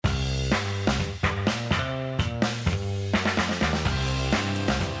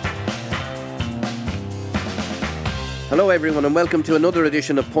Hello everyone and welcome to another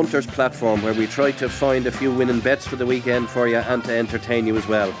edition of Punter's Platform, where we try to find a few winning bets for the weekend for you and to entertain you as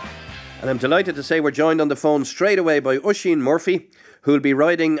well. And I'm delighted to say we're joined on the phone straight away by Oisín Murphy, who'll be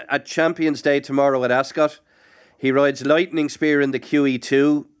riding at Champions Day tomorrow at Ascot. He rides Lightning Spear in the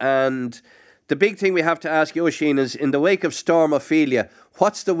QE2, and the big thing we have to ask you, Oisín, is in the wake of Storm Ophelia,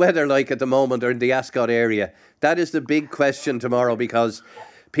 what's the weather like at the moment or in the Ascot area? That is the big question tomorrow, because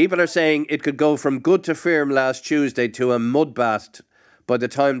people are saying it could go from good to firm last Tuesday to a mudbath by the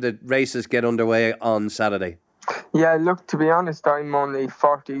time the races get underway on Saturday. Yeah, look, to be honest, I'm only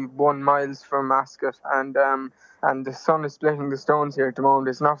 41 miles from Ascot, and the sun is splitting the stones here at the moment.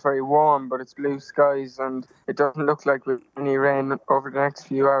 It's not very warm, but it's blue skies, and it doesn't look like we'll have any rain over the next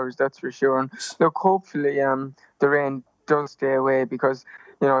few hours, that's for sure. And look, hopefully the rain does stay away, because,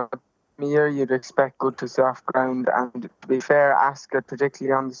 you know, year you'd expect good to soft ground, and to be fair, Ascot,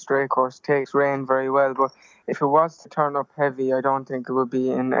 particularly on the straight course, takes rain very well, but if it was to turn up heavy, I don't think it would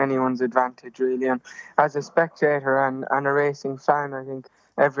be in anyone's advantage really. And as a spectator and a racing fan, I think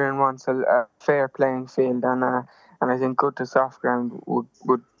everyone wants a fair playing field, and I think good to soft ground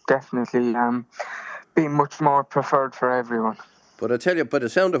would definitely be much more preferred for everyone. But I tell you, by the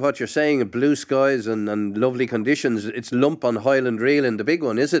sound of what you're saying, blue skies and lovely conditions, it's lump on Highland Reel in the big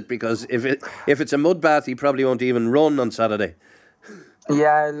one, is it? Because if it's a mudbath, he probably won't even run on Saturday.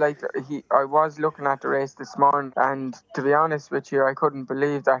 Yeah, I was looking at the race this morning, and to be honest with you, I couldn't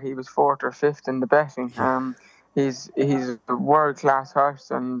believe that he was 4th or 5th in the betting. He's a world-class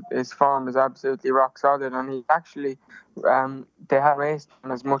horse, and his form is absolutely rock solid, and he actually, they have raced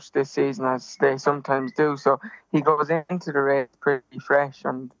him as much this season as they sometimes do, so he goes into the race pretty fresh,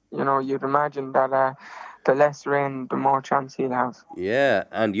 and, you know, you'd imagine that the less rain, the more chance he'll have. Yeah,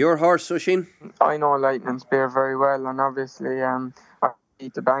 and your horse, Oisín? I know Lightning Spear very well, and obviously I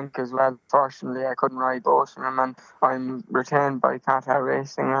beat the bank as well. Fortunately, I couldn't ride both of them, and I'm retained by Qatar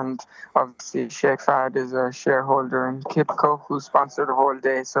Racing, and obviously Sheikh Fahd is a shareholder in Kipco, who sponsored the whole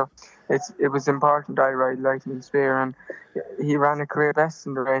day, so it was important I ride Lightning Spear, and he ran a career best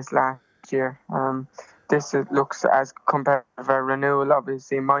in the race last year. This looks as competitive a renewal.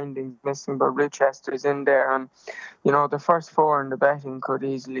 Obviously, Minding's missing, but Richester's in there, and, you know, the first 4 in the betting could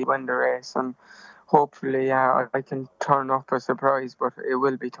easily win the race, and hopefully I can turn up a surprise, but it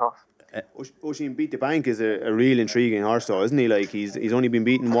will be tough. Oisín, Beat the Bank is a real intriguing horse, though, isn't he? Like, he's only been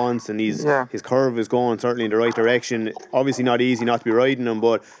beaten once, and his curve is going certainly in the right direction. Obviously not easy not to be riding him,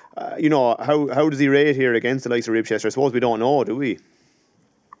 but you know, how does he rate here against the likes of Ribchester? I suppose we don't know, do we?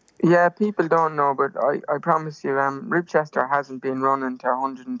 Yeah, people don't know, but I promise you, Ribchester hasn't been running to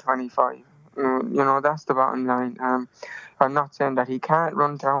 125. You know, that's the bottom line. I'm not saying that he can't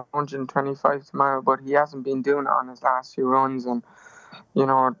run to 125 tomorrow, but he hasn't been doing it on his last few runs, and, you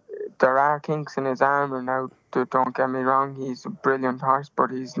know, there are kinks in his armour now. Don't get me wrong, he's a brilliant horse, but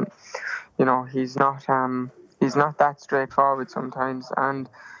he's not that straightforward sometimes. And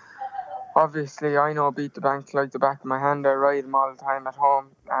obviously, I know Beat the Bank like the back of my hand. I ride him all the time at home.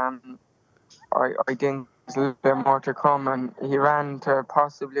 I think there's a little bit more to come, and he ran to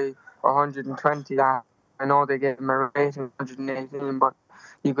possibly 120 last. I know they gave him a rating of 118, but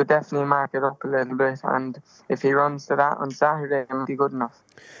you could definitely mark it up a little bit, and if he runs to that on Saturday, it will be good enough.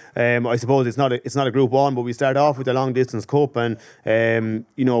 I suppose it's not a Group 1, but we start off with the Long Distance Cup, and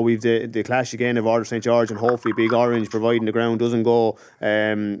you know, we've the clash again of Order St George and hopefully Big Orange, providing the ground doesn't go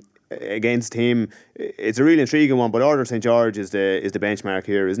against him. It's a really intriguing one, but Order St George is the benchmark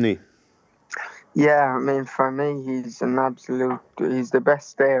here, isn't he? Yeah, I mean, for me, he's the best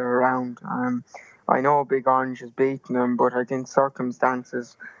stayer around. I know Big Orange has beaten him, but I think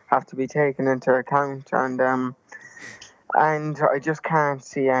circumstances have to be taken into account, and I just can't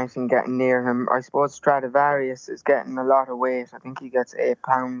see anything getting near him. I suppose Stradivarius is getting a lot of weight. I think he gets 8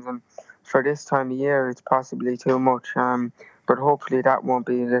 pounds, and for this time of year, it's possibly too much. But hopefully that won't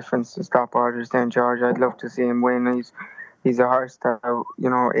be the difference to stop Order St George. I'd love to see him win. He's a horse that, you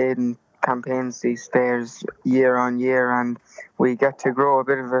know, Aidan campaigns these stairs year on year, and we get to grow a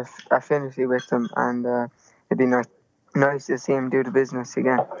bit of a affinity with him, and it'd be nice to see him do the business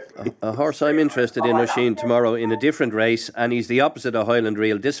again. A horse I'm interested in, Oisín, tomorrow in a different race, and he's the opposite of Highland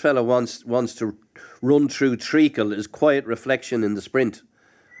Reel. This fella wants to run through Treacle as Quiet Reflection in the sprint.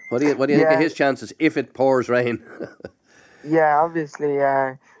 What do you think of his chances if it pours rain? Yeah, obviously,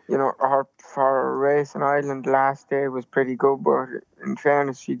 you know, her race in Ireland last day was pretty good, but in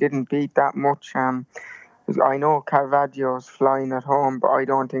fairness, she didn't beat that much. I know Caravaggio's flying at home, but I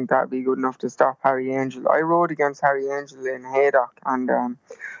don't think that'd be good enough to stop Harry Angel. I rode against Harry Angel in Haydock, and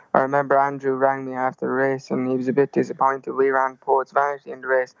I remember Andrew rang me after the race, and he was a bit disappointed. We ran Poet's Vanity in the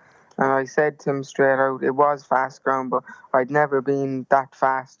race, And I said to him straight out, it was fast ground, but I'd never been that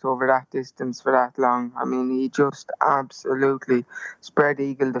fast over that distance for that long. I mean, he just absolutely spread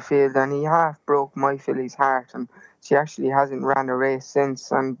eagle the field, and he half broke my filly's heart. And she actually hasn't ran a race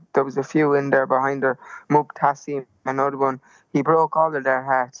since. And there was a few in there behind her, Mubtasim, another one. He broke all of their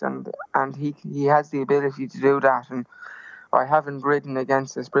hearts, and he has the ability to do that. And I haven't ridden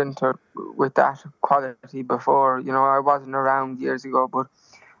against a sprinter with that quality before. You know, I wasn't around years ago, but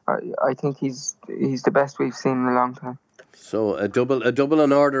I think he's the best we've seen in a long time. So a double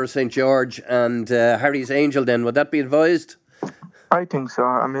on order of St. George and Harry's Angel then, would that be advised? I think so.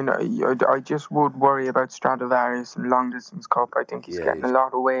 I mean, I just would worry about Stradivarius and Long Distance Cup. I think he's getting a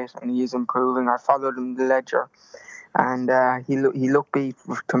lot of weight and he is improving. I followed him in the ledger and he looked beat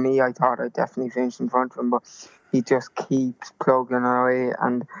to me. I thought I'd definitely finish in front of him, but he just keeps plugging away,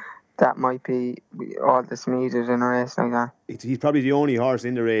 and that might be all that's needed in a race like that. He's probably the only horse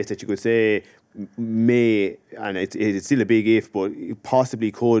in the race that you could say may, and it's still a big if, but possibly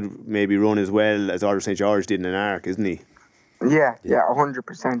could maybe run as well as Order St. George did in an arc, isn't he? Yeah,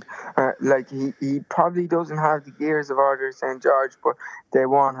 100%. Like he probably doesn't have the gears of Order St. George, but they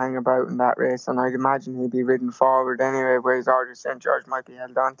won't hang about in that race, and I'd imagine he'd be ridden forward anyway, whereas Order St. George might be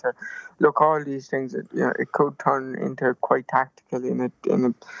held on to. Look, all these things, it could turn into quite tactical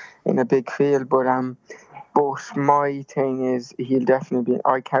in a big field, but my thing is he'll definitely be.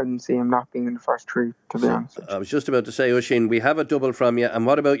 I can't see him not being in the first three, to be honest. I was just about to say, Oisín, we have a double from you, and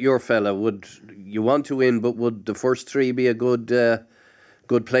what about your fella? Would you want to win, but would the first three be a good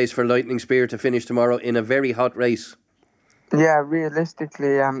place for Lightning Spear to finish tomorrow in a very hot race? Yeah,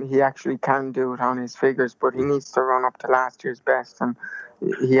 realistically, he actually can do it on his figures, but he needs to run up to last year's best, and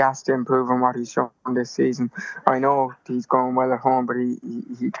he has to improve on what he's shown this season. I know he's going well at home, but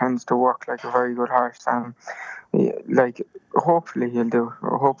he tends to work like a very good horse. Hopefully he'll do it.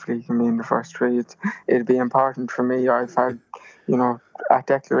 Hopefully he can be in the first three. It'll be important for me. I've had, at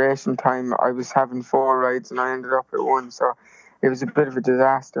declaration time, I was having 4 rides and I ended up at 1, so it was a bit of a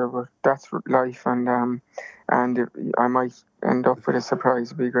disaster, but that's life, and I might end up with a surprise.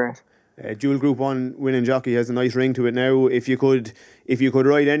 It'd be great. Dual Group 1 winning jockey has a nice ring to it now. If you could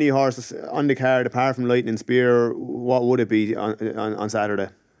ride any horse on the card apart from Lightning Spear, what would it be on Saturday?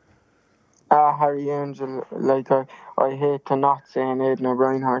 Harry Angel. Like I hate to not say an Aidan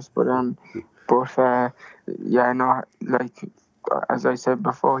O'Brien horse, but as I said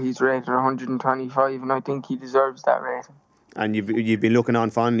before, he's rated 125, and I think he deserves that rating. And you've been looking on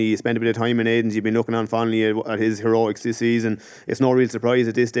fondly. You spent a bit of time in Aidan's. You've been looking on fondly at his heroics this season. It's no real surprise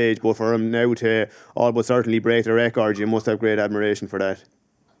at this stage, but for him now to all but certainly break the record, you must have great admiration for that.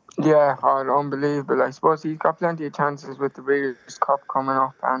 Yeah, unbelievable. I suppose he's got plenty of chances with the Breeders' Cup coming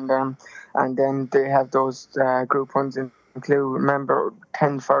up, and then they have those Group 1s in Clue. Remember,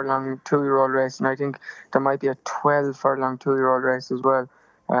 10 furlong 2-year-old race, and I think there might be a 12 furlong 2-year-old race as well.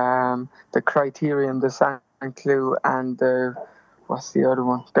 The Criterium, the St. Cloud, and what's the other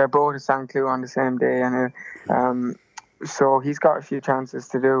one? They're both at St. Cloud on the same day, and so he's got a few chances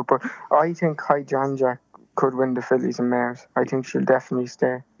to do. But I think Hydrangea could win the fillies and mares. I think she'll definitely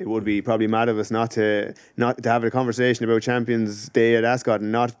stay. It would be probably mad of us not to have a conversation about Champions Day at Ascot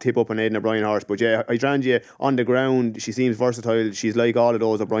and not tip up an Aidan O'Brien horse. But yeah, Hydrangea on the ground, she seems versatile. She's like all of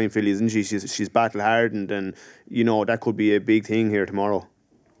those O'Brien fillies, isn't she? She's battle hardened, and that could be a big thing here tomorrow.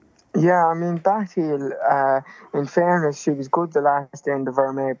 Yeah, I mean, Bathiel, in fairness, she was good the last day in the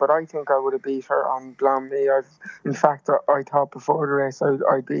Vermeer, but I think I would have beat her on Blomley. In fact, I thought before the race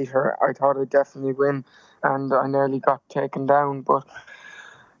I beat her. I thought I'd definitely win, and I nearly got taken down, but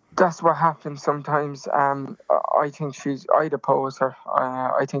that's what happens sometimes. I think I'd oppose her.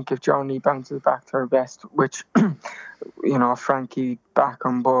 I think if Johnny bounces back to her best, which, Frankie back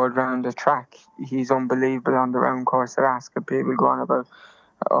on board round the track, he's unbelievable on the round course at Ascot. People go on about,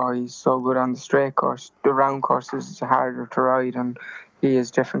 he's so good on the straight course. The round course is harder to ride, and he is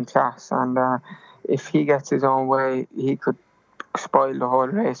different class. And if he gets his own way, he could spoil the whole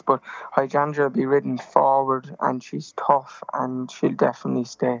race. But Hydrangea will be ridden forward, and she's tough, and she'll definitely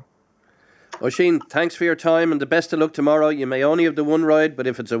stay. Oisín, thanks for your time, and the best of luck tomorrow. You may only have the one ride, but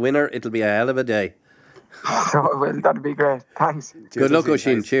if it's a winner, it'll be a hell of a day. Well, that'd be great. Thanks. Good luck,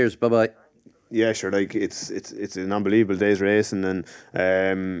 Oisín. Cheers. Bye-bye. Yeah, sure. Like it's an unbelievable day's racing, and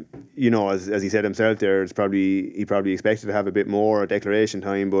as he said himself, there, he probably expected to have a bit more at declaration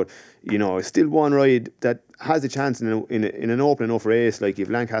time, but it's still one ride that has a chance in an open enough race. Like if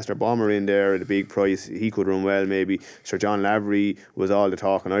Lancaster Bomber in there at a big price, he could run well. Maybe Sir John Lavery was all the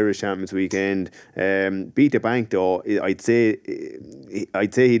talk on Irish Champions weekend. Beat the Bank though, I'd say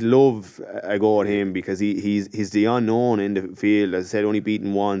he'd love a go at him because he's the unknown in the field. As I said, only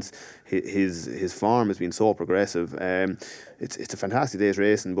beaten once. His form has been so progressive. It's a fantastic day's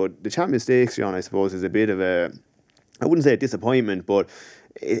racing, but the Champions Stakes, John, I suppose, is a bit of a, I wouldn't say a disappointment, but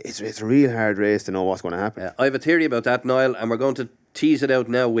it's a real hard race to know what's going to happen. I have a theory about that, Niall, and we're going to tease it out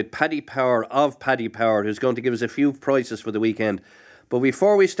now with Paddy Power of Paddy Power, who's going to give us a few prices for the weekend. But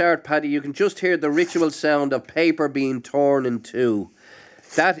before we start, Paddy, you can just hear the ritual sound of paper being torn in two.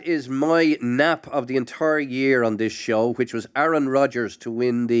 That is my nap of the entire year on this show, which was Aaron Rodgers to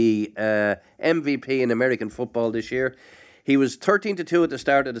win the MVP in American football this year. He was 13-2 at the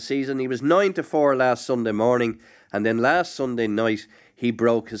start of the season. He was 9-4 last Sunday morning. And then last Sunday night, he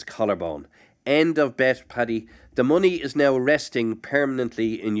broke his collarbone. End of bet, Paddy. The money is now resting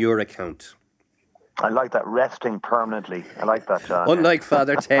permanently in your account. I like that, resting permanently. I like that, John. Unlike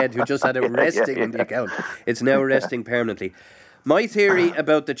Father Ted, who just had it resting in the account. It's now resting permanently. My theory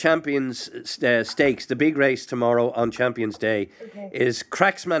about the Champions Stakes, the big race tomorrow on Champions Day, is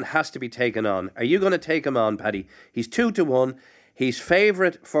Cracksman has to be taken on. Are you going to take him on, Paddy? He's 2-1. He's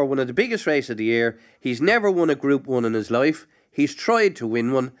favourite for one of the biggest races of the year. He's never won a Group 1 in his life. He's tried to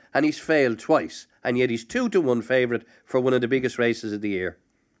win one and he's failed twice. And yet he's 2-1 favourite for one of the biggest races of the year.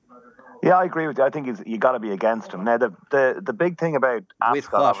 Yeah, I agree with you. I think you got to be against him. Now, the big thing about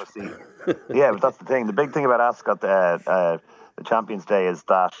Ascot, obviously, yeah, but that's the thing. The big thing about Ascot, the Champions Day, is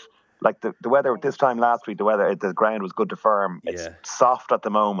that, like the weather this time last week, the ground was good to firm. It's soft at the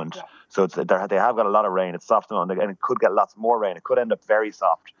moment, so they have got a lot of rain. It's soft at the moment, and it could get lots more rain. It could end up very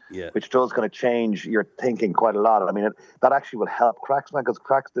soft, which does kind of change your thinking quite a lot. I mean, that actually will help Cracksman,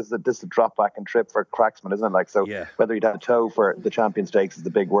 because this is a drop back and trip for Cracksman, isn't it? Like, so whether he'd have a toe for the Champions Stakes is the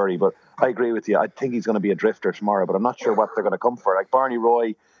big worry. But I agree with you. I think he's going to be a drifter tomorrow, but I'm not sure what they're going to come for. Like Barney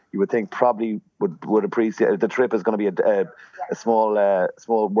Roy, you would think probably would appreciate. The trip is going to be a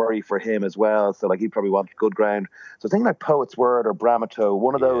small worry for him as well. So like he'd probably want good ground. So I think like Poet's Word or Bramato,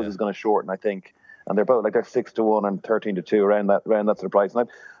 one of those is going to shorten, I think. And they're both like they're 6-1 and 13-2 around that sort of price. And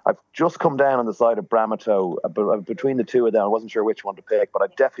I've just come down on the side of Bramato, but between the two of them, I wasn't sure which one to pick, but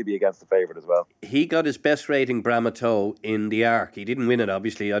I'd definitely be against the favourite as well. He got his best rating, Bramato, in the Arc. He didn't win it,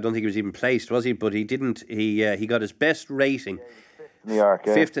 obviously. I don't think he was even placed, was he? But he didn't. He got his best rating. In the Arc,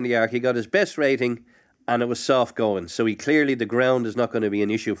 Fifth in the Arc. He got his best rating, and it was soft going. So the ground is not going to be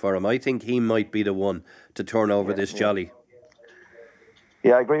an issue for him. I think he might be the one to turn over this jolly.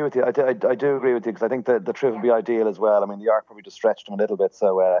 Yeah, I agree with you. I do agree with you, because I think the trip would be ideal as well. I mean, the Arc probably just stretched him a little bit,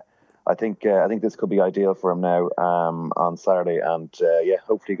 so I think this could be ideal for him now on Saturday, and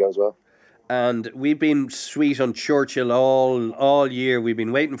hopefully it goes well. And we've been sweet on Churchill all year. We've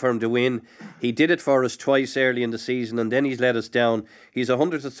been waiting for him to win. He did it for us twice early in the season, and then he's let us down. He's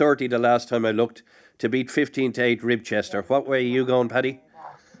 100-30 the last time I looked to beat 15-8 Ribchester. What way are you going, Paddy?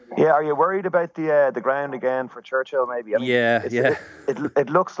 Yeah, are you worried about the ground again for Churchill? Maybe. I mean, It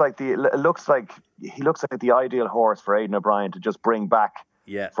looks like he looks like the ideal horse for Aidan O'Brien to just bring back.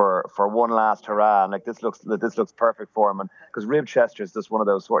 For one last hurrah, and like this looks perfect for him, and because Ribchester is just one of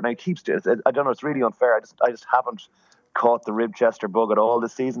those sorts. Now he keeps it. I don't know. It's really unfair. I just haven't caught the Ribchester bug at all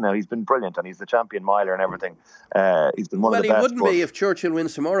this season. Now he's been brilliant, and he's the champion miler and everything. He's been one of the best. Well, he wouldn't be if Churchill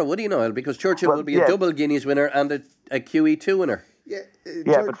wins tomorrow, would he, Niall? Because Churchill will be a double Guineas winner and a QE2 winner.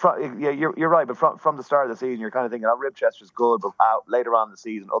 You're right. But from the start of the season, you're kind of thinking, Ribchester's good, but later on in the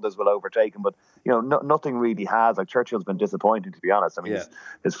season, others will overtake him. But nothing really has. Like Churchill's been disappointing, to be honest. I mean,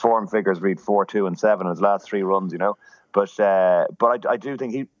 his form figures read 4-2 and 7 in his last 3 runs. But I do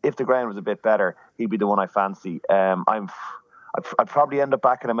think if the ground was a bit better, he'd be the one I fancy. I'd probably end up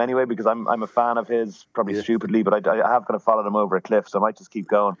backing him anyway, because I'm a fan of his, probably stupidly, but I have kind of followed him over a cliff, so I might just keep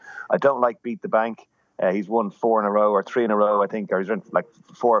going. I don't like Beat the Bank. He's won 4 in a row or 3 in a row, I think, or he's run like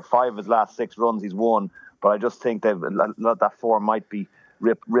 4 or 5 of his last 6 runs he's won. But I just think that form might be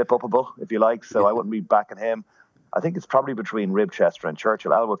rip-upable, if you like, so I wouldn't be backing him. I think it's probably between Ribchester and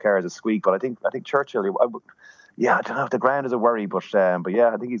Churchill. Albuquerque is a squeak, but I think Churchill. I don't know if the ground is a worry, but I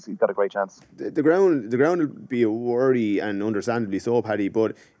think he's got a great chance. The ground will be a worry, and understandably so, Paddy.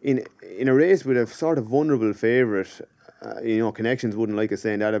 But in a race with a sort of vulnerable favourite. Connections wouldn't like us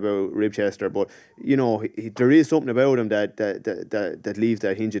saying that about Ribchester, but there is something about him that leaves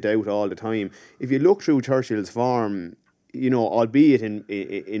that hinge of doubt all the time. If you look through Churchill's form, albeit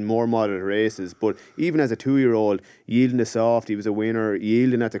in more moderate races, but even as a 2-year-old, yielding the soft, he was a winner.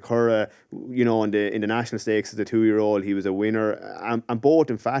 Yielding at the Curragh, in the national stakes as a 2-year-old, he was a winner, and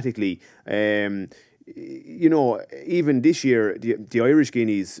both emphatically. even this year, the Irish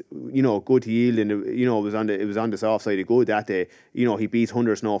Guineas, good to yield, and it was on the soft side of good that day. He beat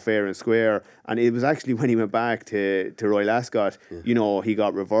Huntersnow fair and square, and it was actually when he went back to Royal Ascot, he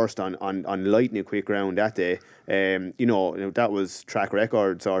got reversed on lightning quick ground that day. That was track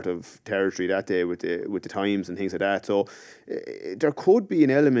record sort of territory that day with the times and things like that. So there could be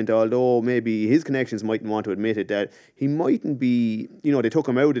an element, although maybe his connections mightn't want to admit it, that he mightn't be. They took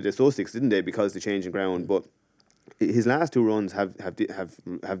him out of the Sussex, didn't they, because of the change in ground, but his last two runs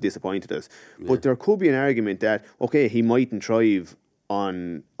have disappointed us. Yeah. But there could be an argument that he mightn't thrive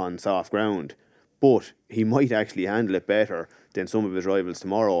on soft ground, but he might actually handle it better than some of his rivals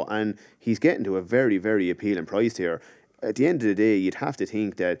tomorrow, and he's getting to a very, very appealing price here. At the end of the day, you'd have to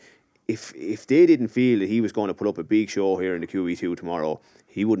think that if they didn't feel that he was going to put up a big show here in the QE2 tomorrow,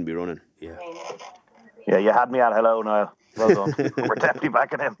 he wouldn't be running. Yeah, you had me at hello, Niall. Well done. We're definitely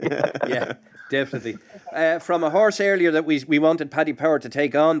backing him. Yeah, definitely. From a horse earlier that we wanted Paddy Power to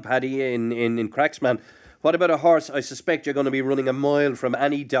take on, Paddy, in Cracksman. What about a horse I suspect you're going to be running a mile from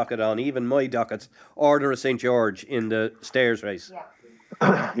any docket on, even my dockets, Order of St. George in the stairs race?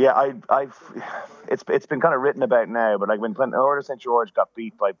 Yeah, it's been kind of written about now, but like when Order of St. George got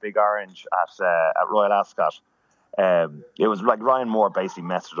beat by Big Orange at Royal Ascot, it was like Ryan Moore basically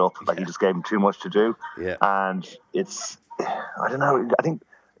messed it up. Like he just gave him too much to do. Yeah. And I don't know, I think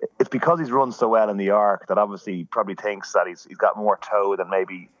it's because he's run so well in the Arc that obviously he probably thinks that he's got more toe than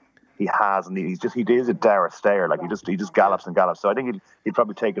maybe he has, and he is a dour stayer. Like he just gallops and gallops. So I think he'd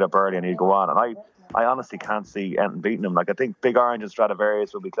probably take it up early and he'd go on. And I honestly can't see anything beating him. Like I think Big Orange and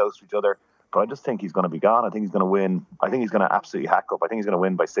Stradivarius will be close to each other, but I just think he's going to be gone. I think he's going to win. I think he's going to absolutely hack up. I think he's going to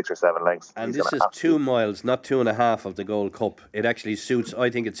win by 6 or 7 lengths. And this is 2 miles, not 2.5 of the Gold Cup. It actually suits. I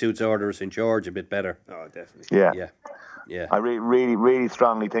think it suits Order of St. George a bit better. Oh, definitely. Yeah. I really, really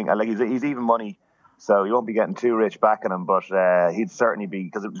strongly think. Like he's even money. So you won't be getting too rich backing him, but he'd certainly be,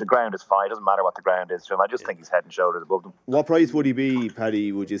 because the ground is fine. It doesn't matter what the ground is to him. I just think he's head and shoulders above them. What price would he be,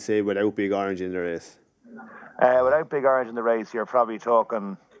 Paddy, would you say, without Big Orange in the race? Without Big Orange in the race, you're probably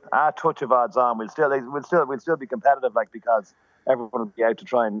talking a touch of odds on. We'll still be competitive, like, because everyone will be out to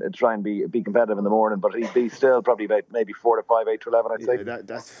try and be competitive in the morning, but he'd be still probably about maybe 4 to 5, 8 to 11, I'd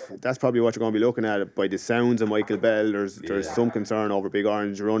say. That's probably what you're going to be looking at. By the sounds of Michael Bell, there's some concern over Big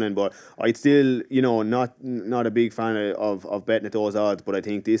Orange running, but I'd still, not a big fan of betting at those odds, but I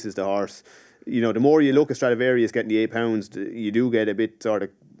think this is the horse. The more you look at Stradivarius getting the £8, you do get a bit sort of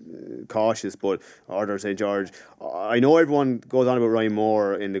cautious, but Order of St. George, I know everyone goes on about Ryan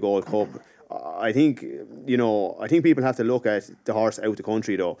Moore in the Gold Cup. I think people have to look at the horse out the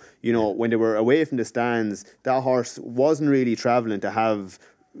country though. When they were away from the stands, that horse wasn't really travelling to have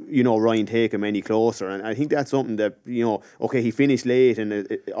Ryan take him any closer, and I think that's something that he finished late, and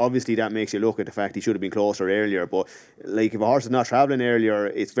obviously that makes you look at the fact he should have been closer earlier. But like, if a horse is not travelling earlier,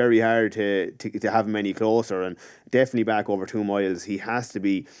 it's very hard to have him any closer, and definitely back over 2 miles he has to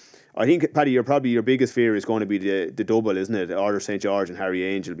be. I think, Paddy, your biggest fear is going to be the double, isn't it? Order of St. George and Harry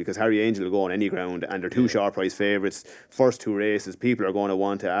Angel, because Harry Angel will go on any ground, and they're 2 short price favourites. First 2 races, people are going to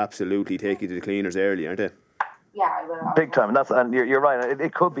want to absolutely take you to the cleaners early, aren't they? Yeah, I will. Big time, and you're right.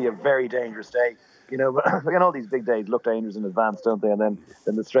 It could be a very dangerous day. But all these big days look dangerous in advance, don't they? And then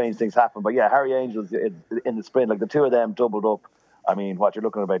the strange things happen. But yeah, Harry Angel's in the sprint. Like the 2 of them doubled up. I mean, what you're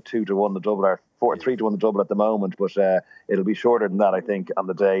looking at about 2 to 1 the double, or 3 to 1 the double at the moment, but it'll be shorter than that, I think, on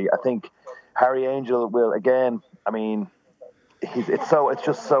the day. I think Harry Angel will again. I mean, it's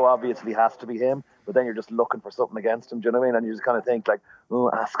just so obviously has to be him. But then you're just looking for something against him. Do you know what I mean? And you just kind of think like, oh,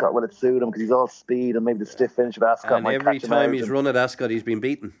 Ascot, will it suit him? Because he's all speed, and maybe the stiff finish of Ascot. And every time he's run at Ascot, he's been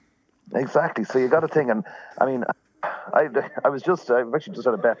beaten. Exactly. So you got to think, and I mean, I've actually just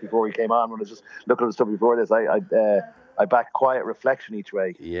had a bet before we came on when I was just looking at the stuff before this. I back Quiet Reflection each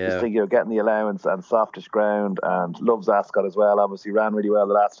way. Yeah. Just think, getting the allowance and softish ground, and loves Ascot as well. Obviously ran really well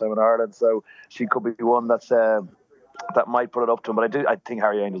the last time in Ireland, so she could be one that's that might put it up to him. But I think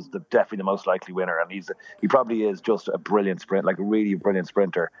Harry Angel's definitely the most likely winner, and he probably is just a brilliant sprint, like a really brilliant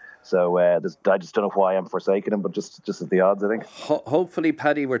sprinter. So I just don't know why I'm forsaking him, but just at the odds, I think. Hopefully,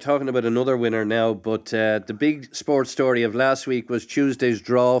 Paddy, we're talking about another winner now, but the big sports story of last week was Tuesday's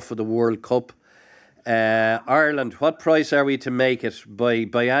draw for the World Cup. Ireland, what price are we to make it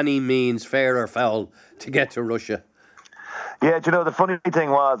by any means, fair or foul, to get to Russia? Yeah, the funny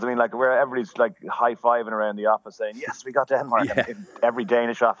thing was, I mean, like, where everybody's like high-fiving around the office saying, yes, we got Denmark. Yeah. And every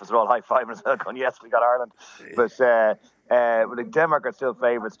Danish office are all high-fiving as well, going, yes, we got Ireland. But Denmark are still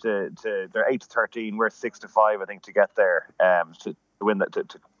favourites they're 8-13, we're 6-5, I think, to get there. win that to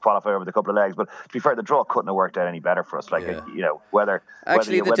qualify over the couple of legs. But to be fair, the draw couldn't have worked out any better for us. Whether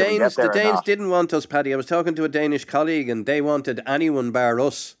the Danes didn't want us, Paddy. I was talking to a Danish colleague, and they wanted anyone bar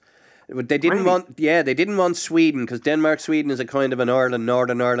us. They didn't want Sweden, because Denmark-Sweden is a kind of an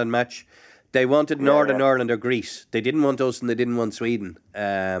Northern Ireland match. They wanted Northern Ireland or Greece. They didn't want us, and they didn't want Sweden.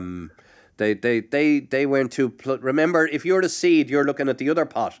 They weren't too. Remember, if you're the seed, you're looking at the other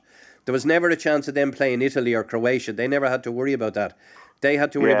pot. There was never a chance of them playing Italy or Croatia. They never had to worry about that. They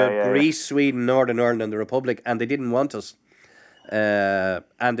had to worry about Greece, Sweden, Northern Ireland, and the Republic, and they didn't want us.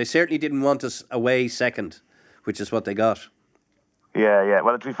 And they certainly didn't want us away second, which is what they got. Yeah.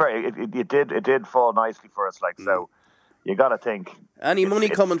 Well, to be fair, it did fall nicely for us. So, you got to think. Any money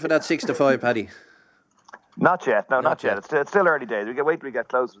coming for that 6-5, Paddy? Not yet. No, not yet. It's still early days. We can wait till we get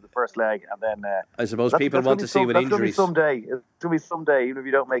closer to the first leg, and then. I suppose people want to see with injuries. It's going to be someday, even if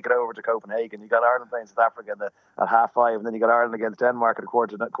you don't make it over to Copenhagen. You got Ireland playing South Africa at 5:30, and then you got Ireland against Denmark at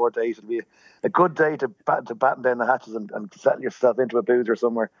quarter to 8. It'll be a good day to batten down the hatches and settle yourself into a boozer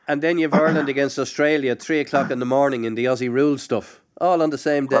somewhere. And then you have Ireland against Australia at 3:00 in the morning in the Aussie rules stuff. All on the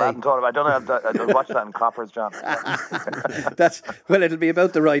same day. Well, I hadn't thought about it. I don't watch that in Coppers, John. It'll be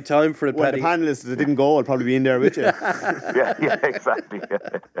about the right time for it, Paddy. The panellists that didn't go will probably be in there with you. yeah, exactly.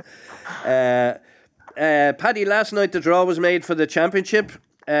 Paddy, last night the draw was made for the championship.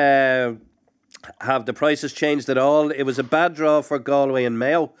 Have the prices changed at all? It was a bad draw for Galway and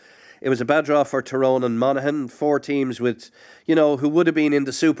Mayo. It was a bad draw for Tyrone and Monaghan. 4 teams with, who would have been in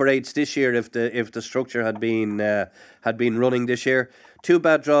the Super 8s this year if the structure had been running this year. 2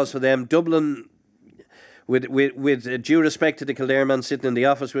 bad draws for them. Dublin, with due respect to the Kildare man sitting in the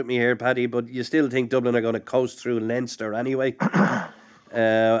office with me here, Paddy, but you still think Dublin are going to coast through Leinster anyway.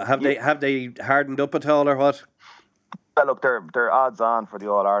 Have they hardened up at all or what? Well, look, they're odds on for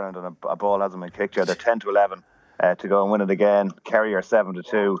the All Ireland, and a ball hasn't been kicked yet. They're 10-11 to go and win it again. Kerry are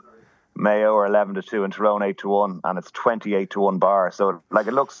 7-2. Mayo are 11-2 and Tyrone 8-1, and it's 28-1 bar. So, it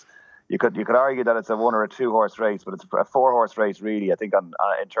looks, you could argue that it's a 1 or a 2 horse race, but it's a 4 horse race really. I think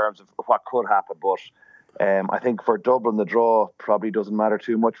in terms of what could happen. But I think for Dublin, the draw probably doesn't matter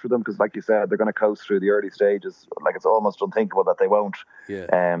too much for them because, like you said, they're going to coast through the early stages. It's almost unthinkable that they won't.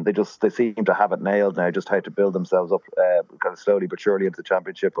 Yeah. They seem to have it nailed now. Just how to build themselves up kind of slowly but surely into the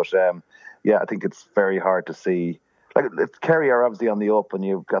championship. But I think it's very hard to see. Kerry are obviously on the up, and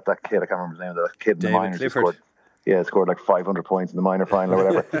you've got that kid, I can't remember his name, the kid in David the minors. Clifford. Scored 500 points in the minor final or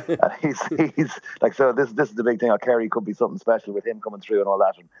whatever. And he's so this is the big thing. Kerry could be something special with him coming through and all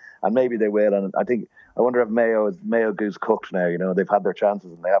that, and maybe they will. And I wonder if Mayo Goose cooked now. They've had their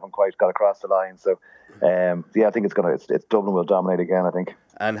chances and they haven't quite got across the line. So I think it's Dublin will dominate again, I think.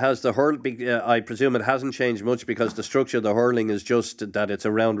 And has the hurl? I presume it hasn't changed much because the structure of the hurling is just that it's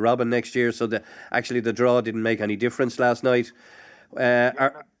a round robin next year. So the draw didn't make any difference last night.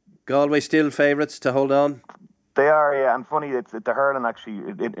 Are Galway still favourites to hold on? They are, yeah. And funny, it's the hurling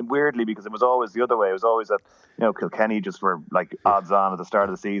actually. It weirdly, because it was always the other way. It was always that Kilkenny just were odds on at the start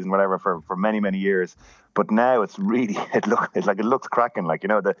of the season, whatever, for many years. But now it's really it looks cracking.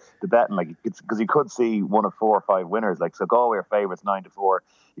 The betting it's because you could see one of 4 or 5 winners. So Galway are favourites 9-4.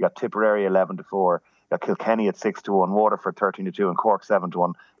 You got Tipperary 11-4. You got Kilkenny at 6-1, Waterford 13-2, and Cork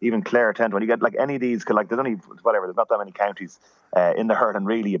 7-1. Even Clare 10-1. You get any of these. There's only there's not that many counties in the hurling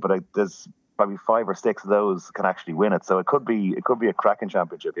really, but there's probably 5 or 6 of those can actually win it. So it could be a cracking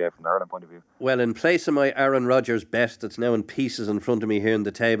championship, from the Ireland point of view. Well, in place of my Aaron Rodgers bet that's now in pieces in front of me here on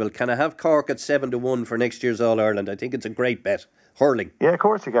the table, can I have Cork at 7-1 for next year's All Ireland? I think it's a great bet. Hurling. Yeah, of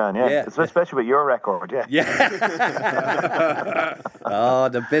course you can. Yeah. Especially with your record. Yeah. Yeah.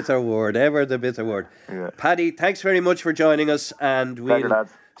 The bitter word. Ever the bitter word. Yeah. Paddy, thanks very much for joining us, and we'll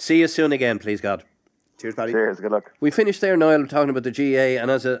see you soon again, please God. Cheers, Paddy. Cheers, good luck. We finished there, Niall, talking about the GAA, and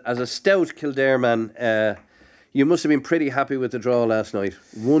as a stout Kildare man, you must have been pretty happy with the draw last night.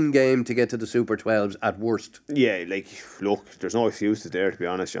 1 game to get to the Super 12s at worst. Yeah, look, there's no excuses there, to be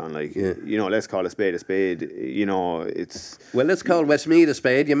honest, John. Let's call a spade a spade. It's... Well, let's call Westmeath a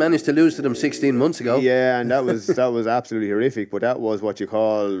spade. You managed to lose to them 16 months ago. Yeah, and that was absolutely horrific, but that was what you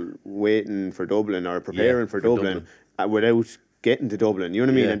call waiting for Dublin or preparing for Dublin. Without getting to Dublin, you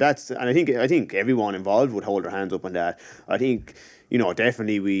know what I mean? Yeah. And I think everyone involved would hold their hands up on that. I think,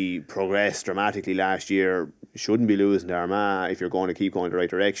 definitely we progressed dramatically last year. Shouldn't be losing to Armagh if you're going to keep going the right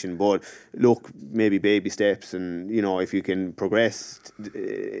direction. But look, maybe baby steps, and if you can progress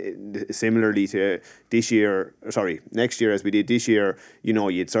similarly to next year as we did this year,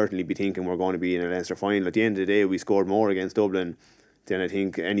 you'd certainly be thinking we're going to be in a Leinster final. At the end of the day, we scored more against Dublin than I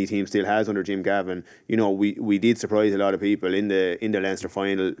think any team still has under Jim Gavin. We did surprise a lot of people in the Leinster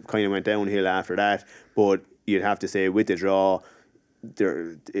final. Kind of went downhill after that, but you'd have to say with the draw,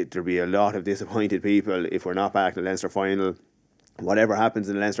 there'll be a lot of disappointed people if we're not back in the Leinster final. Whatever happens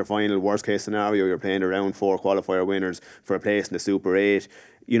in the Leinster final, worst case scenario, you're playing the round 4 qualifier winners for a place in the Super 8.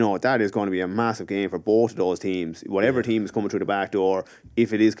 You know, that is going to be a massive game for both of those teams. Whatever team is coming through the back door,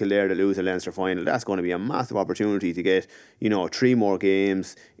 if it is Kildare that lose a Leinster final, that's going to be a massive opportunity to get, 3 more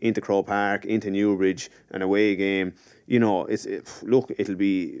games into Croke Park, into Newbridge, an away game. You know, it'll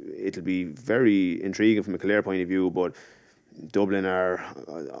be very intriguing from a Kildare point of view, but Dublin are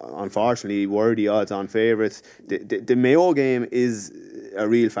unfortunately worthy odds-on favourites. The Mayo game is a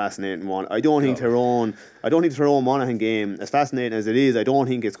real fascinating one. I don't think Tyrone Monaghan game, as fascinating as it is, I don't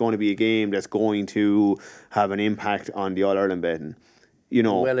think it's going to be a game that's going to have an impact on the All-Ireland betting.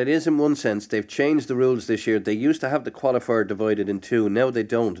 Well, it is in one sense. They've changed the rules this year. They used to have the qualifier divided in 2. Now they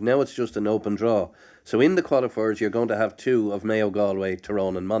don't. Now it's just an open draw. So in the qualifiers, you're going to have 2 of Mayo, Galway,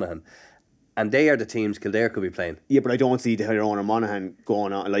 Tyrone and Monaghan. And they are the teams Kildare could be playing. Yeah, but I don't see Tyrone or Monaghan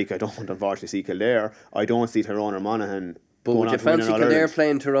going on. Like, I don't unfortunately see Kildare. I don't see Tyrone or Monaghan. But would you fancy Kildare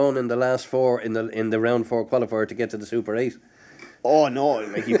playing Tyrone in the last 4 in the round 4 qualifier to get to the Super 8? Oh no,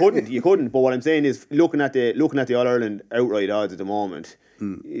 like you couldn't. But what I'm saying is, looking at the All Ireland outright odds at the moment,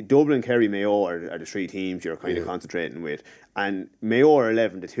 Dublin, Kerry, Mayo are the 3 teams you're kind of concentrating with, and Mayo are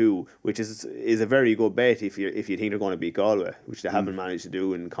 11-2, which is a very good bet if you think they're going to beat Galway, which they haven't managed to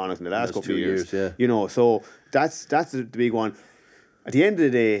do in Connacht in the last couple of years. Yeah. So that's the big one. At the end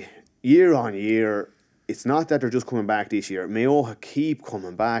of the day, year on year, it's not that they're just coming back this year. Mayo keep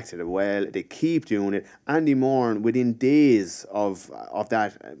coming back to the well. They keep doing it. Andy Moran, within days of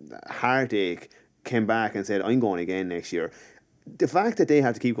that heartache, came back and said, I'm going again next year. The fact that they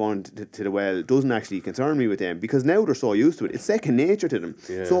have to keep going to the well doesn't actually concern me with them, because now they're so used to it. It's second nature to them.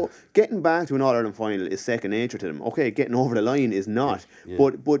 Yeah. So getting back to an All-Ireland final is second nature to them. Okay, getting over the line is not. Yeah.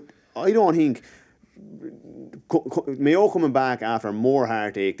 But I don't think... Mayo coming back after more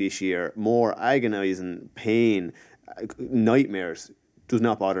heartache this year, more agonising pain, nightmares, does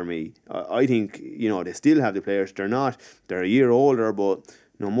not bother me. I think, they still have the players. They're a year older, but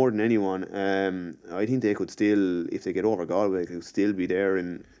no more than anyone. I think they could still, if they get over Galway, could still be there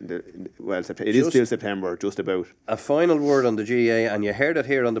it is still September, just about. A final word on the GAA, and you heard it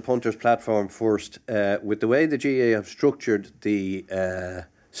here on the Punters platform first. With the way the GAA have structured the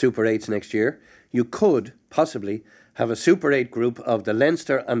Super 8s next year, you could possibly have a Super 8 group of the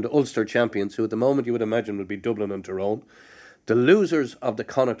Leinster and Ulster champions, who at the moment you would imagine would be Dublin and Tyrone, the losers of the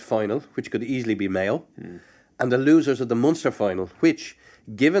Connacht final, which could easily be Mayo, and the losers of the Munster final, which,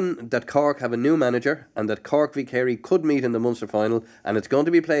 given that Cork have a new manager and that Cork v Kerry could meet in the Munster final, and it's going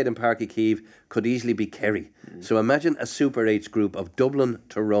to be played in Páirc Uí Chaoimh, could easily be Kerry. So imagine a Super 8 group of Dublin,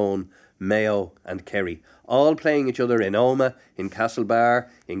 Tyrone, Mayo and Kerry, all playing each other in Omagh, in Castlebar,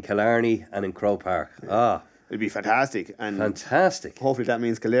 in Killarney and in Croke Park. It'd be fantastic. And fantastic. Hopefully that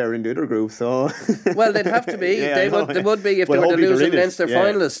means Kildare in the other group. So well, they'd have to be. They would be if they were the losing Leinster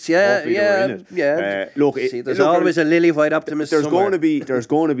finalists. Yeah. Look, there's always a lily white optimist. There's going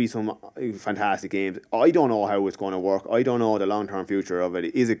to be some fantastic games. I don't know how it's going to work. I don't know the long-term future of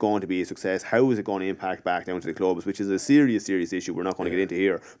it. Is it going to be a success? How is it going to impact back down to the clubs? Which is a serious issue. We're not going to get into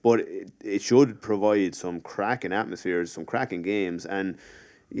here, but it should provide some cracking atmospheres, some cracking games, and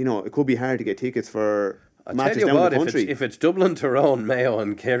it could be hard to get tickets for. I'll tell you what, if it's Dublin, Tyrone, Mayo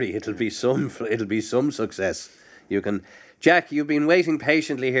and Kerry, it'll be some success. Jack, you've been waiting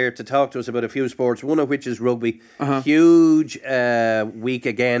patiently here to talk to us about a few sports, one of which is rugby. Huge week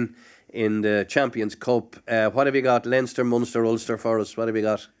again in the Champions Cup. What have you got? Leinster, Munster, Ulster for us. What have you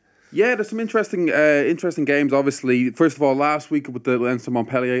got? Yeah, there's some interesting games, obviously. First of all, last week with the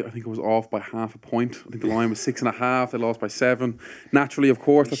Leinster-Montpellier, I think it was off by half a point. I think the line was 6.5. They lost by 7. Naturally, of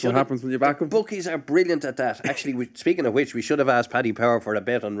course, that's what happens when you're back up. Bookies are brilliant at that. Actually, speaking of which, we should have asked Paddy Power for a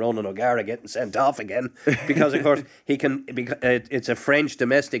bet on Ronan O'Gara getting sent off again. Because, of course, it's a French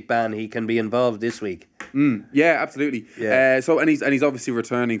domestic ban. He can be involved this week. Yeah, absolutely. Yeah. And he's obviously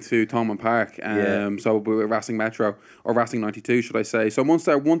returning to Thomond Park. So we're Racing Metro, or Racing 92, should I say. So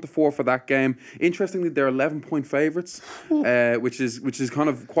Munster 1-4 for that game. Interestingly, they're 11-point favourites, which is kind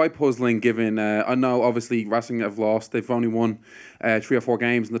of quite puzzling. Given I know obviously Racing have lost. They've only won 3 or 4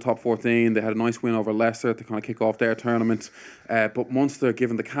 games in the top 14. They had a nice win over Leicester to kind of kick off their tournament. But Munster,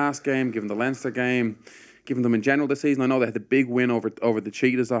 given the Cast game, given the Leinster game, given them in general this season, I know they had the big win over the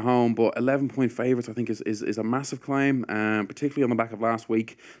Cheetahs at home, but 11-point favourites I think is a massive claim, particularly on the back of last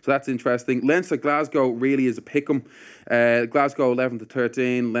week. So that's interesting. Leinster Glasgow really is a pick'em. Glasgow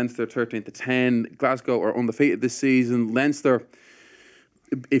 11-13, Leinster 13-10. Glasgow are undefeated this season. Leinster,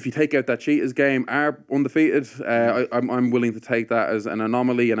 if you take out that Cheetahs game, are undefeated. I'm willing to take that as an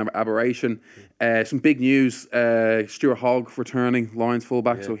anomaly and an aberration. Some big news: Stuart Hogg returning, Lions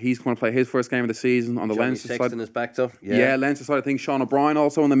fullback, so he's going to play his first game of the season on the Johnny Leinster Sexton side. Is back though. Yeah, Leinster side. I think Sean O'Brien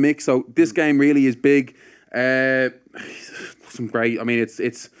also in the mix. So this game really is big. Some great. I mean, it's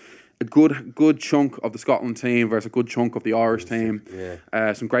a good chunk of the Scotland team versus a good chunk of the Irish team.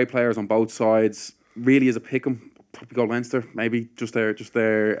 Yeah. Some great players on both sides. Really is a pick 'em. Probably go Leinster. Maybe just their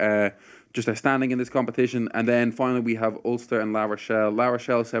standing in this competition. And then finally we have Ulster and La Rochelle. La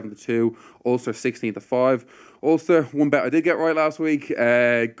Rochelle 7-2. Ulster 16-5. Ulster, one bet I did get right last week.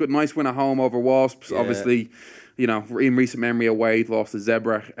 Nice win at home over Wasps. Yeah. Obviously, you know, in recent memory away, lost to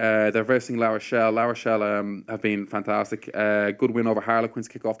Zebra. They're versing La Rochelle. La Rochelle have been fantastic. Good win over Harlequins,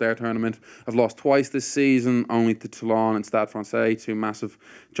 kick off their tournament. Have lost twice this season, only to Toulon and Stade Francais, two massive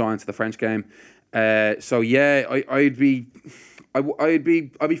giants of the French game. So yeah, I'd be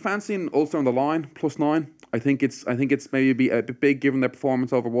fancying Ulster on the line +9. I think it's maybe a bit big given their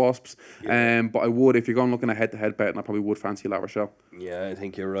performance over Wasps. Yeah. But I would, if you're going looking at head-to-head bet, and I probably would fancy La Rochelle. Yeah, I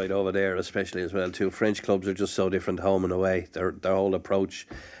think you're right over there, especially as well too. French clubs are just so different home and away. Their whole approach.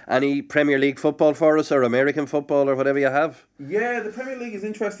 Any Premier League football for us, or American football, or whatever you have? Yeah, the Premier League is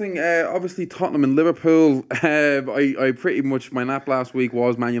interesting. Obviously Tottenham and Liverpool. I pretty much, my nap last week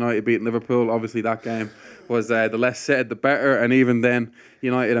was Man United beating Liverpool. Obviously that game was the less said the better, and even then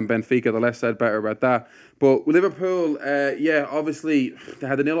United and Benfica, the less said better about that. But Liverpool, obviously they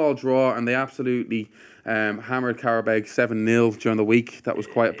had a 0-0 draw, and they absolutely hammered Qarabağ 7-0 during the week. That was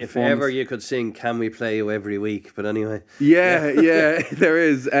quite a performance. If ever you could sing "Can We Play You Every Week," but anyway. Yeah, there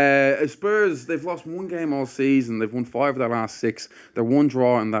is. Spurs, they've lost one game all season. They've won 5 of their last 6. Their one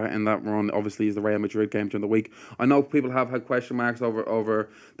draw in that run, obviously, is the Real Madrid game during the week. I know people have had question marks over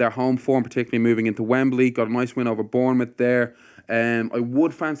their home form, particularly moving into Wembley. Got a nice win over Bournemouth there. I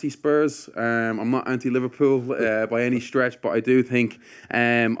would fancy Spurs. I'm not anti-Liverpool by any stretch, but I do think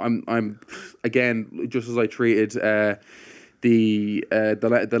I'm again, just as I treated the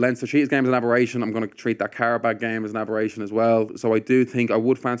Leinster Cheetahs game as an aberration, I'm going to treat that Qarabağ game as an aberration as well. So I do think I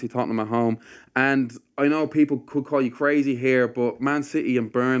would fancy Tottenham at home. And I know people could call you crazy here, but Man City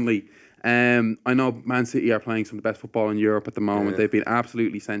and Burnley, I know Man City are playing some of the best football in Europe at the moment. Yeah. They've been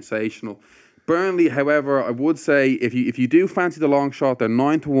absolutely sensational. Burnley, however, I would say if you do fancy the long shot, they're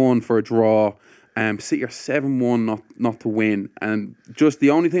 9-1 for a draw. City are 7-1 not to win. And just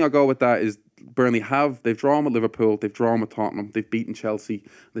the only thing I'll go with that is Burnley they've drawn with Liverpool, they've drawn with Tottenham, they've beaten Chelsea,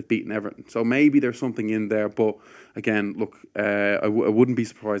 they've beaten Everton. So maybe there's something in there. But again, look, I wouldn't be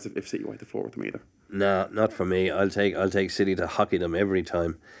surprised if City went to floor with them either. No, not for me. I'll take City to hockey them every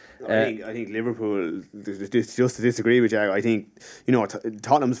time. I think Liverpool, just to disagree with Jack, I think,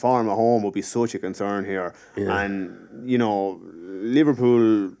 Tottenham's form at home will be such a concern here. Yeah. And,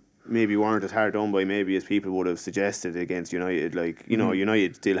 Liverpool maybe weren't as hard done by maybe as people would have suggested against United.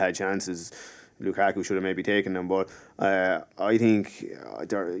 United still had chances. Lukaku should have maybe taken them, but I think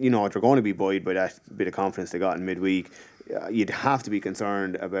they're going to be buoyed by that bit of confidence they got in midweek. You'd have to be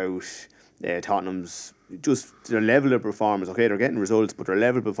concerned about Tottenham's just their level of performance. Okay, they're getting results, but their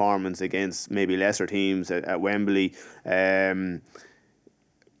level of performance against maybe lesser teams at Wembley.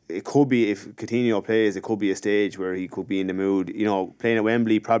 It could be, if Coutinho plays, it could be a stage where he could be in the mood. Playing at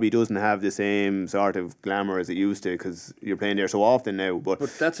Wembley probably doesn't have the same sort of glamour as it used to because you're playing there so often now. But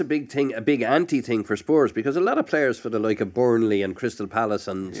that's a big thing, a big anti-thing for Spurs, because a lot of players for the like of Burnley and Crystal Palace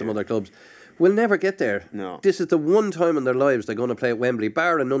and some other clubs will never get there. No. This is the one time in their lives they're going to play at Wembley,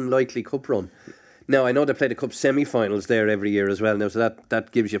 bar an unlikely cup run. Now, I know they play the cup semi-finals there every year as well now, so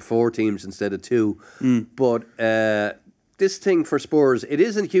that gives you 4 teams instead of 2. But this thing for Spurs, it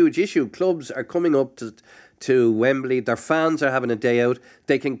is a huge issue. Clubs are coming up to Wembley. Their fans are having a day out.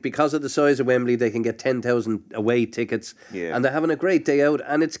 They can, because of the size of Wembley, they can get 10,000 away tickets. Yeah. And they're having a great day out,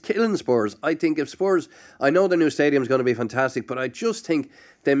 and it's killing Spurs. I think if Spurs, I know the new stadium is going to be fantastic, but I just think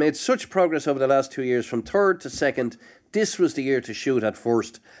they made such progress over the last 2 years, from 3rd to 2nd. This was the year to shoot at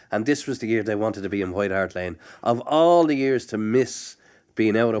first, and this was the year they wanted to be in White Hart Lane. Of all the years to miss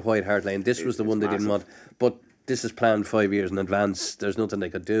being out of White Hart Lane, this was the one they didn't want. But this is planned 5 years in advance. There's nothing they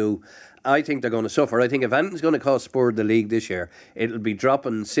could do. I think they're going to suffer. I think if anything's going to cost Spurs the league this year, it'll be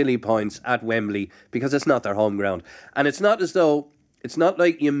dropping silly points at Wembley, because it's not their home ground. And it's not as though, it's not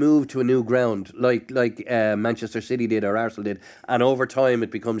like you move to a new ground like Manchester City did or Arsenal did, and over time it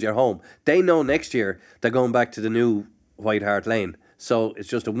becomes your home. They know next year they're going back to the new White Hart Lane. So it's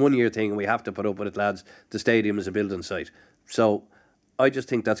just a 1-year thing, and we have to put up with it, lads. The stadium is a building site. So I just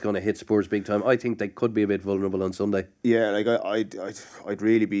think that's going to hit Spurs big time. I think they could be a bit vulnerable on Sunday. Yeah, like I'd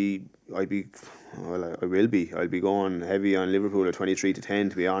really be I'll be going heavy on Liverpool at 23-10,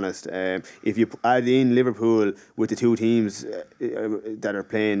 to be honest. If you add in Liverpool with the two teams that are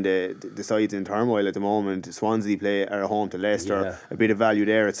playing the sides in turmoil at the moment, Swansea are home to Leicester, a bit of value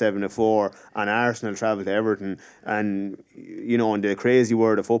there at 7-4, and Arsenal travel to Everton. And you know, in the crazy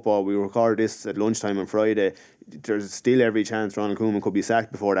world of football, we record this at lunchtime on Friday. There's still every chance Ronald Koeman could be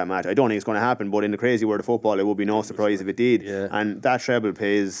sacked before that match. I don't think it's going to happen, but in the crazy world of football, it would be no surprise if it did. And that treble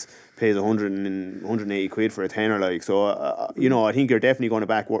pays 180 quid for a tenner, like. So you know, I think you're definitely going to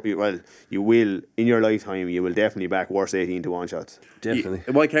back. Well, you will in your lifetime. You will definitely back worse 18-1 shots. Definitely.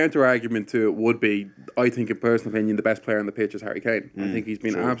 My counter argument to it would be, I think, in personal opinion, the best player on the pitch is Harry Kane. I think he's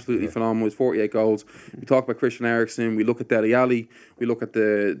been absolutely phenomenal. He's 48 goals. We talk about Christian Eriksen. We look at Dele Alli. We look at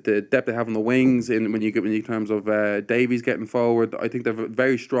the depth they have on the wings. When you terms of Davies getting forward, I think they're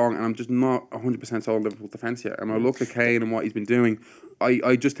very strong. And I'm just not 100% sold on Liverpool defence yet. And I look at Kane and what he's been doing.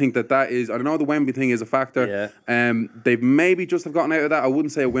 I just think that is, I don't know, the Wembley thing is a factor. They've maybe just have gotten out of that. I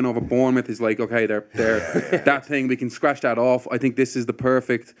wouldn't say a win over Bournemouth is like, okay, they're that thing, we can scratch that off. I think this is the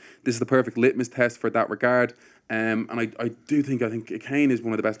perfect litmus test for that regard. And I think Kane is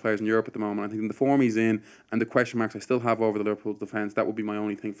one of the best players in Europe at the moment. I think in the form he's in and the question marks I still have over the Liverpool defence, that would be my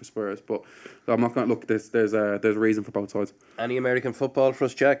only thing for Spurs. But I'm not going to look. There's a reason for both sides. Any American football for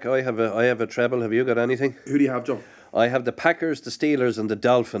us, Jack? I have a treble. Have you got anything? Who do you have, Joe? I have the Packers, the Steelers, and the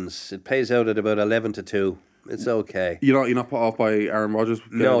Dolphins. It pays out at about 11-2. It's okay. You're not put off by Aaron Rodgers?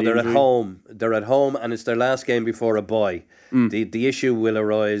 No, they're at home. They're at home, and it's their last game before a bye. The issue will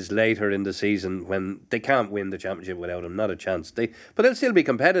arise later in the season when they can't win the championship without him. Not a chance. But they'll still be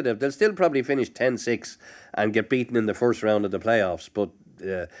competitive. They'll still probably finish 10-6 and get beaten in the first round of the playoffs. But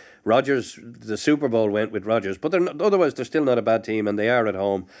Rodgers, the Super Bowl went with Rodgers, but otherwise they're still not a bad team, and they are at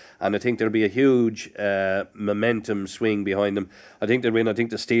home, and I think there'll be a huge momentum swing behind them. I think they'll win. I think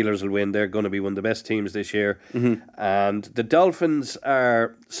the Steelers will win. They're going to be one of the best teams this year. And the Dolphins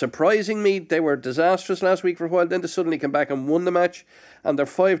are surprising me. They were disastrous last week for a while, then they suddenly came back and won the match, and they're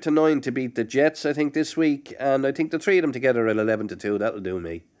 5-9 to beat the Jets, I think, this week, and I think the three of them together at 11-2. That'll do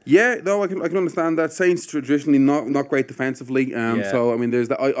me. Yeah, no, I can understand that. Saints traditionally not great defensively. So I mean, there's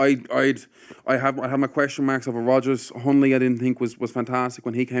that. I have my question marks over Rodgers. Hundley, I didn't think was fantastic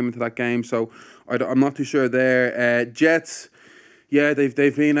when he came into that game. So I'm not too sure there. Jets. Yeah, they've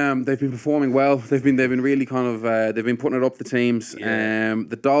been performing well. They've been really kind of they've been putting it up the teams.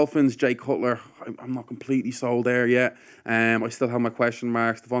 The Dolphins, Jay Cutler, I'm not completely sold there yet. I still have my question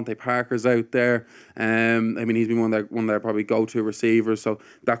marks. Devontae Parker's out there. I mean, he's been one of their probably go-to receivers, so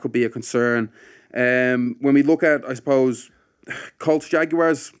that could be a concern. When we look at, I suppose, Colts,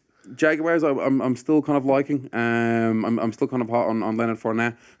 Jaguars, I'm still kind of liking. I'm still kind of hot on Leonard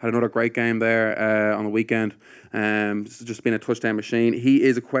Fournette. Had another great game there on the weekend. It's just been a touchdown machine. He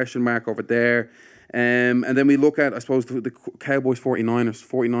is a question mark over there. And then we look at, I suppose, the Cowboys 49ers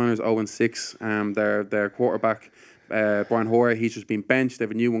 0-6. Their quarterback, Brian Hoyer, he's just been benched. They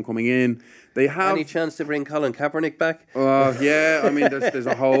have a new one coming in. They have any chance to bring Colin Kaepernick back? Yeah, I mean, there's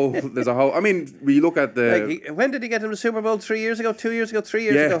a whole. I mean, when you look at the when did he get him the Super Bowl? 3 years ago, 2 years ago, 3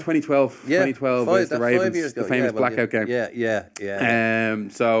 years ago. 2012. Yeah, 2012 was the Ravens, the famous blackout game. Yeah.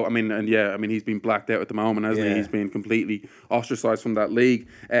 So I mean, he's been blacked out at the moment, hasn't he? He's been completely ostracised from that league.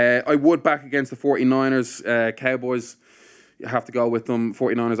 I would back against the 49ers, Cowboys. You have to go with them.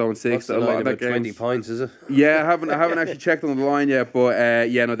 49ers 0-6. A lot of that 20 points, is it? Yeah, I haven't actually checked on the line yet, but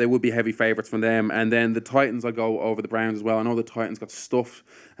they would be heavy favourites from them. And then the Titans, I go over the Browns as well. I know the Titans got stuffed.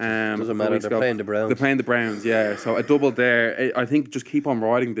 Doesn't matter. They're playing the Browns. They're playing the Browns, yeah. So a double there. I think just keep on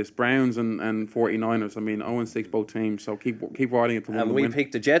riding this Browns and 49ers. I mean, 0-6 both teams. So keep riding it to win. And we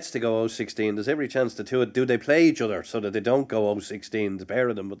picked the Jets to go 0-16. There's every chance to do it. Do they play each other so that they don't go 0-16? The pair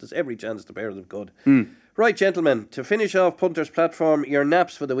of them, but there's every chance the pair of them could. Right, gentlemen, to finish off Punter's platform, your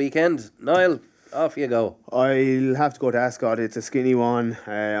naps for the weekend. Niall, off you go. I'll have to go to Ascot. It's a skinny one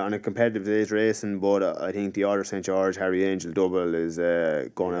on a competitive day's racing, but I think the Order St. George Harry Angel double is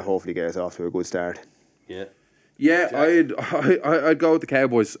going to hopefully get us off to a good start. Yeah, I'd go with the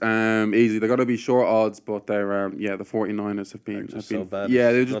Cowboys easily. They're going to be short odds, but they're the 49ers have been so bad.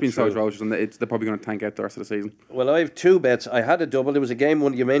 Yeah, they've just been so atrocious, and they're probably going to tank out the rest of the season. Well, I have two bets. I had a double. There was a game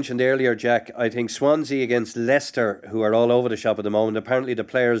one you mentioned earlier, Jack. I think Swansea against Leicester, who are all over the shop at the moment. Apparently the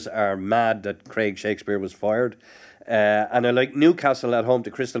players are mad that Craig Shakespeare was fired. And I like Newcastle at home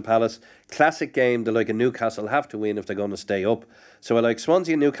to Crystal Palace. Classic game. They like a Newcastle have to win if they're going to stay up. So I like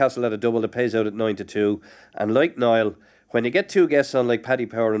Swansea and Newcastle at a double that pays out at 9-2. And like Niall, when you get two guests on like Paddy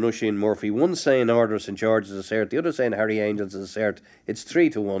Power and Oisín Murphy, one saying Order St. George is a cert, the other saying Harry Angels is a cert, it's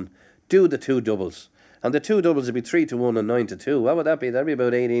 3-1. Do the two doubles. And the two doubles would be 3-1 and 9-2. What would that be? That'd be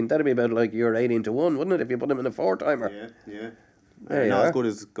about 18. That'd be about like your 18-1, wouldn't it? If you put him in a 4-timer. Yeah. Not as good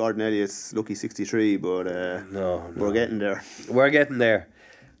as Gordon Elliott's lucky 63, but no, we're getting there. We're getting there.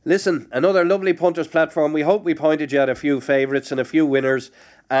 Listen, another lovely punters platform. We hope we pointed you at a few favourites and a few winners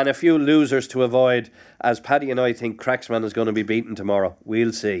and a few losers to avoid, as Paddy and I think Cracksman is going to be beaten tomorrow.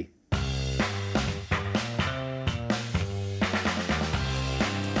 We'll see.